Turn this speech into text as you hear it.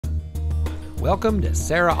Welcome to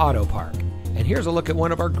Serra Auto Park, and here's a look at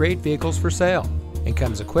one of our great vehicles for sale, and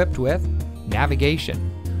comes equipped with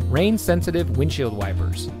navigation, rain-sensitive windshield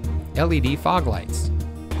wipers, LED fog lights,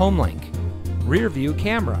 HomeLink, rear view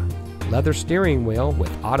camera, leather steering wheel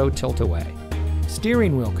with auto tilt-away,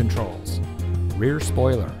 steering wheel controls, rear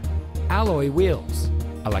spoiler, alloy wheels,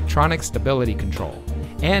 electronic stability control,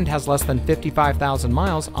 and has less than 55,000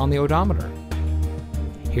 miles on the odometer.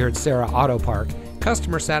 Here at Serra Auto Park,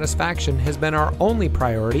 customer satisfaction has been our only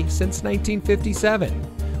priority since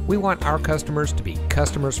 1957. We want our customers to be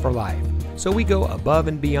customers for life, so we go above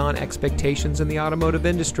and beyond expectations in the automotive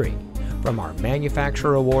industry. From our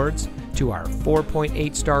manufacturer awards to our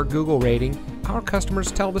 4.8-star Google rating, our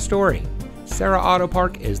customers tell the story. Serra Auto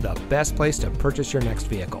Park is the best place to purchase your next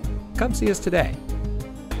vehicle. Come see us today.